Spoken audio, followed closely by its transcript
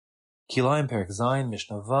Kilayim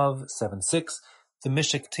Mishnah Vav 7.6. The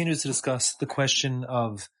Mishnah continues to discuss the question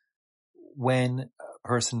of when a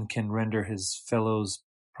person can render his fellow's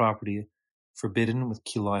property forbidden with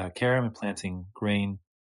Kilayim HaKerem and planting grain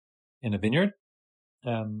in a vineyard.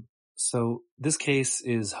 So this case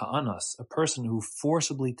is ha'anas, a person who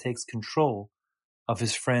forcibly takes control of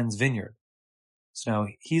his friend's vineyard. So now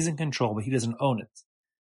he's in control, but he doesn't own it.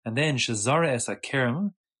 And then shazara es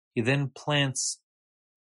HaKerem, he then plants,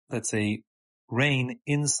 let's say, grain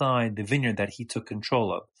inside the vineyard that he took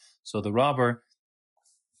control of. So the robber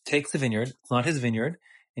takes the vineyard, it's not his vineyard,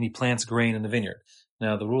 and he plants grain in the vineyard.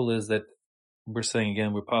 Now the rule is that we're saying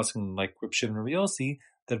again, we're passing like Reb Shimon and Reb Yossi,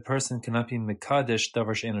 that a person cannot be mekadesh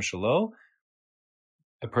davar she'eino shelo.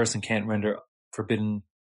 A person can't render forbidden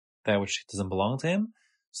that which doesn't belong to him.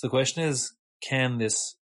 So the question is, can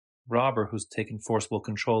this robber who's taken forcible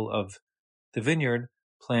control of the vineyard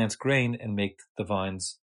plant grain and make the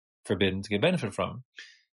vines forbidden to get benefit from?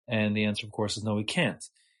 And the answer, of course, is no, he can't.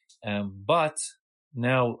 But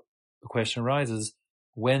now the question arises,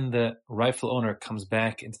 when the rightful owner comes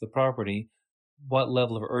back into the property, what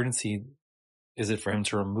level of urgency is it for him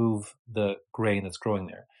to remove the grain that's growing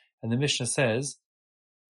there? And the Mishnah says,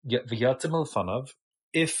 v'yatim elfanav,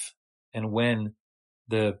 if and when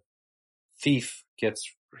the thief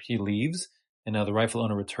he leaves, and now the rightful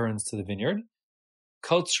owner returns to the vineyard,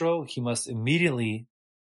 kotzro, he must immediately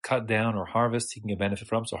cut down or harvest, he can get benefit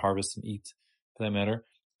from, so harvest and eat, for that matter,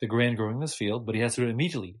 the grain growing in this field, but he has to do it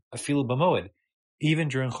immediately, afilu b'moed, even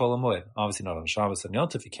during Chol HaMoed. Obviously not on Shabbos and Yom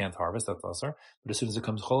Tov, you can't harvest, that's asar, but as soon as it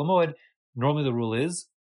comes Chol HaMoed, normally the rule is,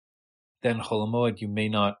 then Chol HaMoed, you may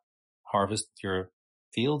not harvest your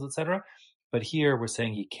fields, etc. But here we're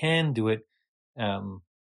saying he can do it.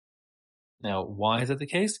 Now, why is that the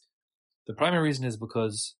case? The primary reason is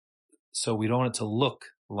because, so we don't want it to look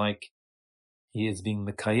like he is being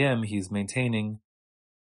Mekayem, he's maintaining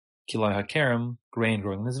Kilayim HaKerem, grain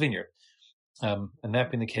growing in his vineyard. And that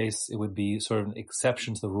being the case, it would be sort of an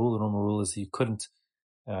exception to the rule. The normal rule is he couldn't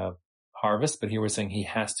harvest, but here we're saying he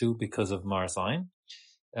has to because of Marasayin.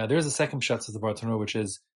 There's a second pshat, says the Bartanur, which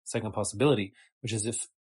is second possibility, which is if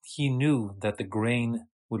he knew that the grain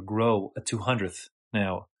would grow a 200th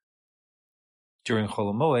now during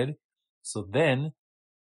Chol HaMoed, so then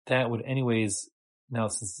that would anyways, now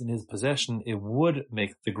since in his possession, it would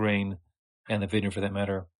make the grain and the vineyard for that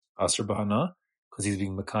matter asr b'hana, because he's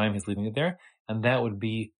being Mekayim, he's leaving it there, and that would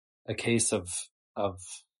be a case of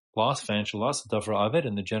loss, financial loss, davra aved,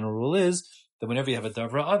 and the general rule is that whenever you have a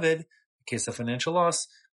davra aved, in case of financial loss,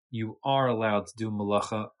 you are allowed to do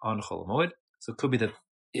malacha on Chol HaMoed. So it could be that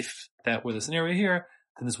if that were the scenario here,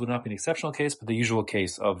 then this would not be an exceptional case, but the usual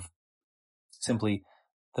case of simply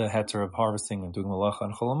the heter of harvesting and doing malacha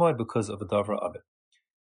on Chol HaMoed because of a davra aved.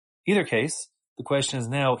 Either case, the question is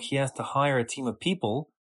now he has to hire a team of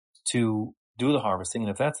people to do the harvesting,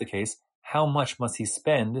 and if that's the case, how much must he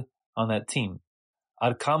spend on that team?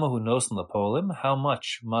 Ad kamahu nosen lapolim, how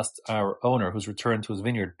much must our owner who's returned to his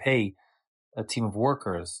vineyard pay a team of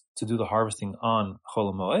workers to do the harvesting on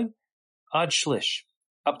Chol HaMoed? Ad shlish,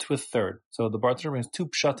 up to a third. So the Bartanur brings two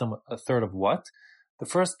pshatim, a third of what? The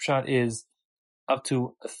first pshat is up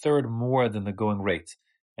to a third more than the going rate.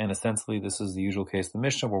 And essentially this is the usual case of the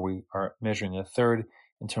Mishnah where we are measuring a third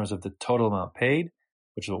in terms of the total amount paid,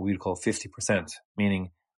 which is what we'd call 50%,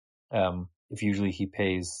 meaning if usually he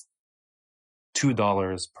pays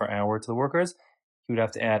 $2 per hour to the workers, he would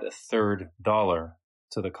have to add a third dollar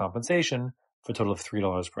to the compensation for a total of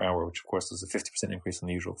 $3 per hour, which of course is a 50% increase on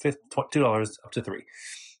the usual $2 up to $3.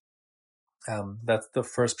 That's the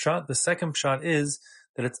first pshat. The second pshat is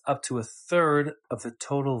that it's up to a third of the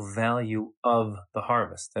total value of the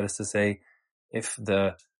harvest. That is to say, if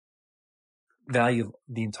the value of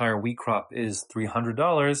the entire wheat crop is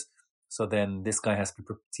 $300, so then this guy has to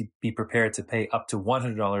be prepared to pay up to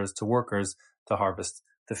 $100 to workers to harvest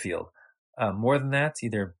the field. More than that,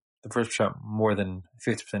 either the first shot more than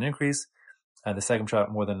 50% increase, the second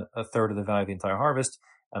shot more than a third of the value of the entire harvest,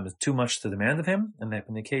 is too much to demand of him, and that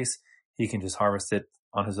in the case, he can just harvest it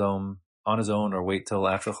on his own, or wait till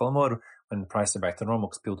after Chol HaMoed when the prices are back to normal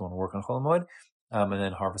because people don't want to work on Chol HaMoed, and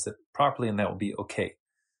then harvest it properly, and that will be okay.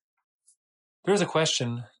 There is a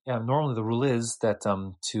question. Normally the rule is that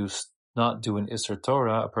to not do an Isser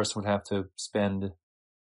Torah, a person would have to spend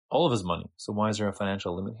all of his money. So why is there a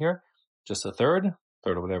financial limit here? Just a third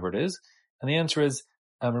or whatever it is. And the answer is,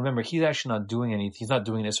 remember, he's actually not doing anything. He's not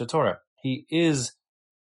doing an Isser Torah. He is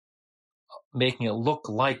making it look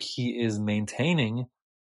like he is maintaining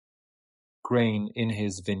grain in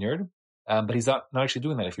his vineyard, but he's not actually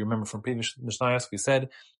doing that. If you remember from previous Mishnayos, we said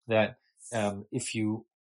that if you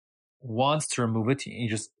wants to remove it, you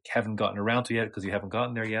just haven't gotten around to it yet because you haven't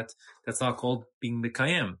gotten there yet. That's not called being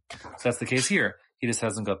Mekayem. So that's the case here. He just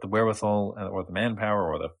hasn't got the wherewithal or the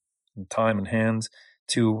manpower or the time in hand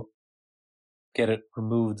to get it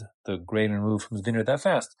removed, the grain removed from his vineyard that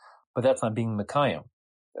fast. But that's not being Mekayem.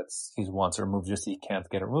 He wants it removed, just he can't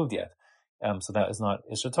get it removed yet. So that is not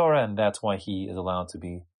Isha Torah, and that's why he is allowed to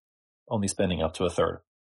be only spending up to a third.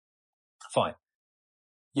 Fine.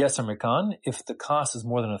 Yes, American, if the cost is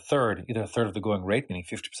more than a third, either a third of the going rate, meaning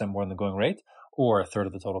 50% more than the going rate, or a third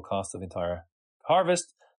of the total cost of the entire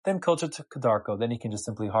harvest, then kosher to Kedarko. Then he can just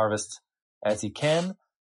simply harvest as he can.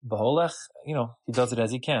 Beholech, he does it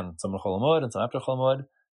as he can. Some Chol Hamoed and some after Chol Hamoed,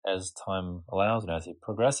 as time allows and as he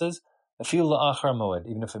progresses. Afil la'achar moed,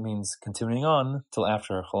 even if it means continuing on till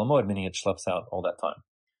after Chol Hamoed, meaning it schleps out all that time.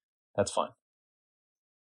 That's fine.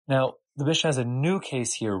 Now, the Mishnah has a new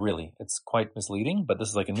case here, really. It's quite misleading, but this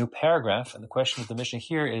is like a new paragraph, and the question of the Mishnah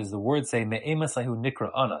here is the words say, Me'emas lahu nikra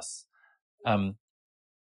anas.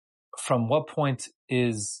 From what point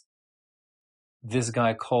is this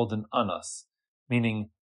guy called an anas? Meaning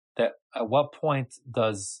that at what point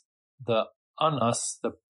does the anas,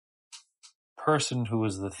 the person who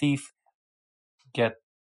is the thief, get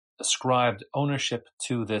ascribed ownership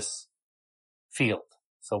to this field?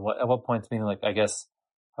 So at what point, meaning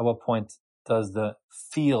at what point does the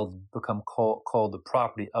field become called the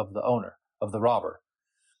property of the owner, of the robber?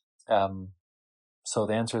 So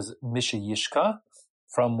the answer is Misha Yishka,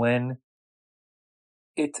 from when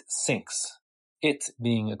it sinks. It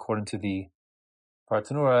being, according to the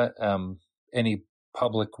Partanura, any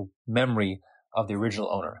public memory of the original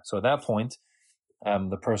owner. So at that point,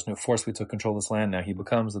 the person who forcibly took control of this land, now he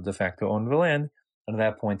becomes the de facto owner of the land. And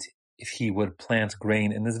at that point, if he would plant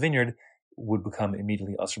grain in this vineyard, would become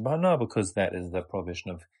immediately Asr Bahana, because that is the prohibition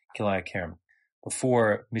of Kilayim Mishnah.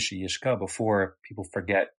 Before Misha Yishka, before people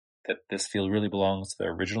forget that this field really belongs to the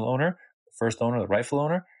original owner, the first owner, the rightful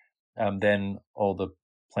owner, then all the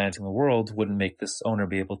planting in the world wouldn't make this owner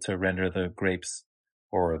be able to render the grapes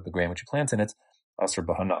or the grain which he plants in it Asr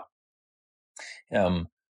Bahana.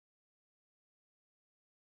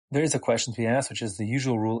 There is a question to be asked, which is the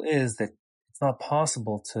usual rule is that it's not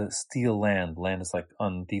possible to steal land. Land is like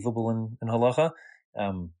undievable in halacha.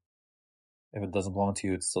 If it doesn't belong to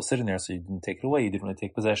you, it's still sitting there, so you didn't take it away. You didn't really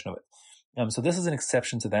take possession of it. So this is an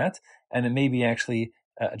exception to that, and it may be actually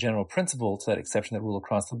a general principle to that exception that rule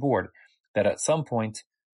across the board, that at some point,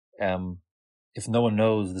 if no one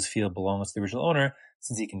knows this field belongs to the original owner,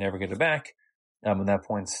 since he can never get it back, at that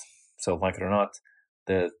point, so like it or not,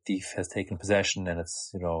 the thief has taken possession and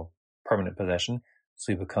it's, permanent possession.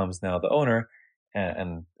 So he becomes now the owner,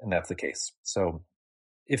 and that's the case. So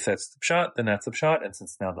if that's the pshat, then that's the pshat. And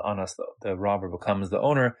since now the anas, the robber, becomes the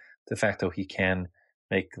owner, de facto he can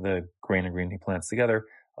make the grain and green he plants together,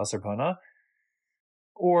 asr b'hana.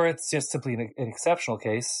 Or it's just simply an exceptional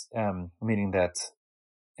case, meaning that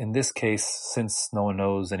in this case, since no one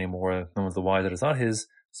knows anymore, no one's the wise that it's not his,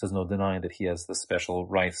 so there's no denying that he has the special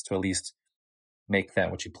rights to at least make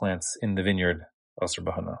that which he plants in the vineyard asr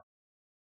b'hana.